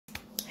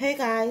Hey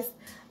guys,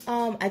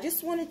 I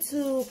just wanted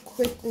to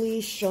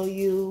quickly show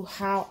you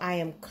how I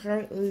am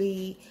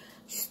currently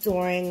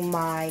storing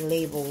my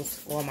labels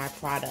for my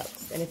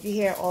products. And if you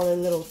hear all the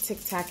little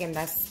tic-tacking,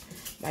 that's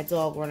my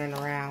dog running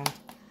around.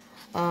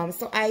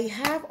 So I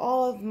have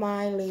all of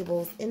my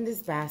labels in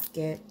this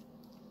basket.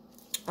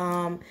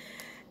 And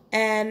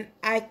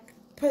I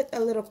put a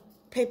little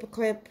paper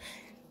clip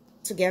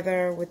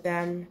together with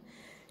them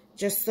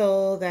just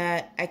so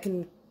that I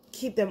can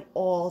keep them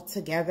all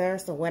together,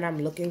 so when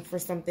I'm looking for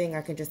something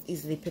I can just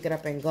easily pick it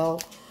up and go.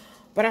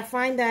 But I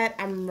find that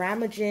I'm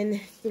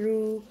rummaging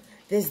through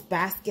this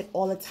basket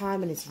all the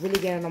time and it's really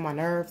getting on my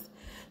nerves,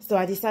 so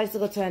I decided to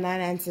go to a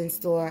 99-cent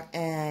store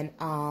and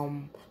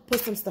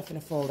put some stuff in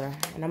a folder,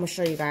 and I'm gonna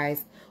show you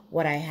guys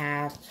what I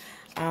have.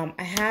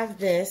 I have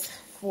this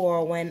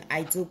for when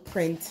I do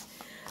print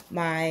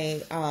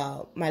my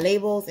my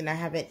labels, and I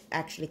haven't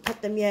actually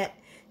cut them yet,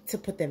 to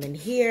put them in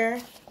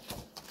here.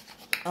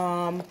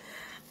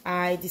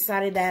 I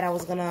decided that I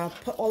was gonna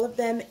put all of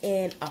them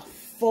in a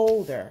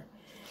folder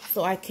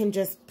so I can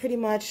just pretty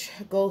much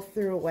go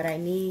through what I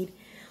need.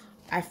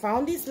 I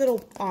found these little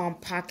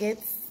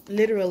pockets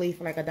literally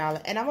for like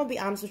 $1, and I'm gonna be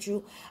honest with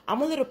you,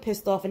 I'm a little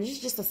pissed off, and this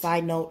is just a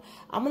side note,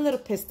 I'm a little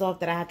pissed off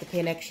that I have to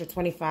pay an extra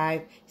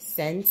 25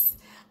 cents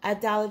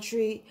at Dollar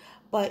Tree,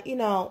 but you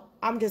know,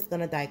 I'm just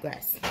gonna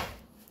digress.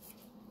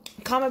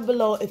 Comment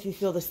below if you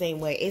feel the same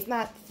way. It's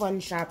not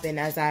fun shopping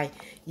as I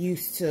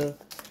used to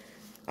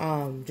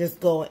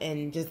just go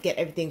and just get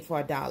everything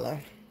for $1,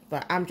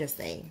 but I'm just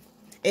saying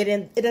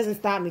it doesn't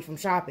stop me from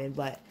shopping,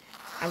 but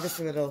I'm just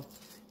a little,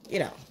 you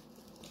know,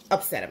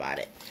 upset about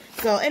it.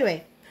 So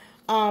anyway,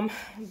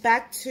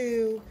 back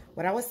to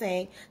what I was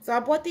saying. So I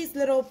bought these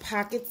little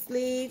pocket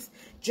sleeves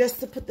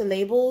just to put the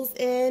labels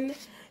in.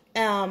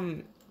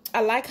 I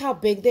like how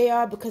big they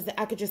are because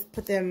I could just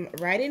put them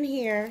right in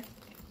here,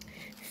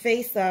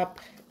 face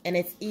up, and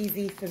it's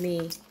easy for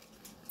me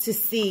to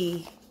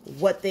see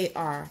what they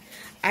are.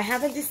 I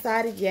haven't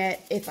decided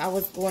yet if I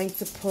was going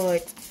to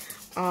put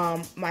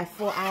my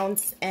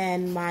 4-ounce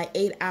and my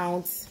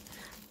 8-ounce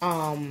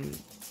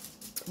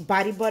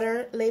body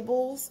butter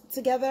labels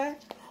together,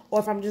 or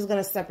if I'm just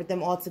gonna separate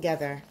them all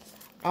together,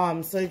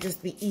 so it'd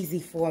just be easy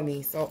for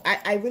me. So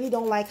I really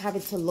don't like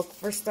having to look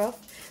for stuff.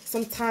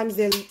 Sometimes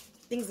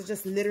things are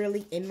just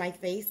literally in my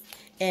face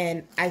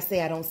and I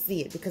say I don't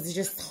see it because it's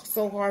just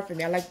so hard for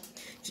me. I like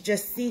to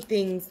just see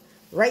things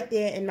right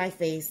there in my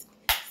face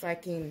so I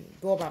can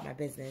go about my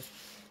business.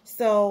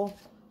 So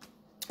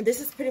this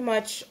is pretty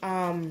much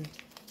how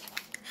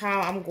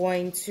I'm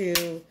going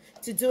to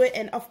do it.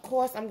 And of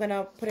course I'm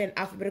gonna put it in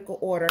alphabetical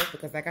order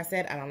because, like I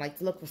said, I don't like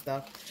to look for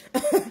stuff.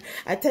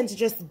 I tend to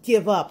just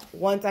give up.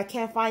 Once I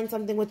can't find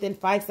something within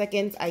 5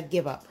 seconds, I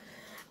give up.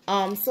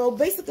 So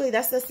basically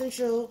that's the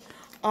essential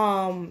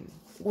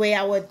way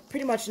I would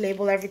pretty much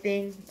label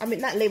everything. I mean,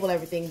 not label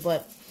everything,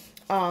 but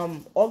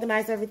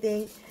organize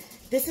everything.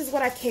 This is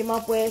what I came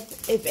up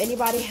with. If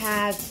anybody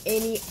has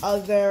any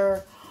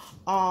other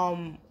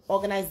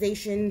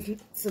organization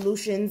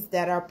solutions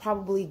that are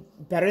probably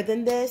better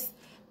than this,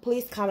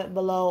 please comment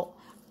below.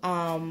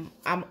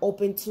 I'm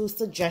open to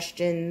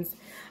suggestions.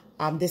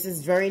 This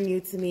is very new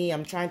to me.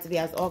 I'm trying to be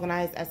as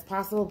organized as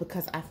possible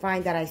because I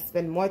find that I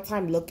spend more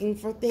time looking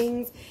for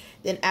things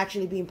than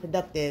actually being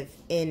productive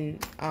in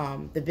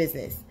the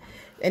business.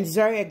 And it's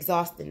very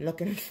exhausting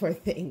looking for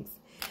things.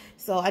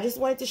 So I just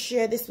wanted to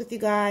share this with you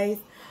guys.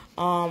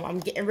 I'm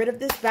getting rid of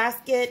this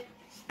basket.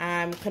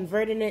 I'm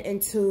converting it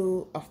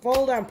into a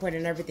folder. I'm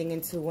putting everything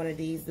into one of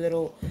these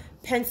little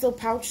pencil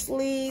pouch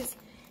sleeves,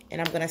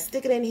 and I'm going to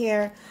stick it in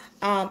here.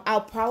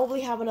 I'll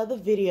probably have another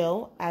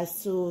video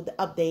as to the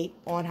update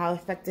on how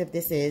effective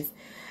this is.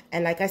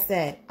 And like I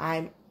said,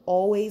 I'm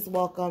always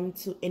welcome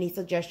to any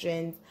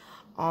suggestions.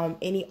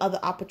 Any other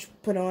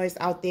entrepreneurs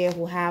out there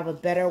who have a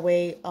better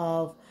way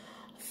of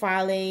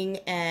filing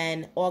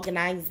and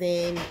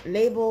organizing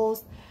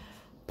labels,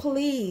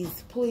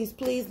 please, please,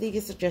 please leave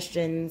your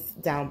suggestions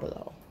down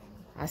below.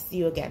 I'll see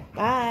you again.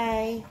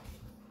 Bye.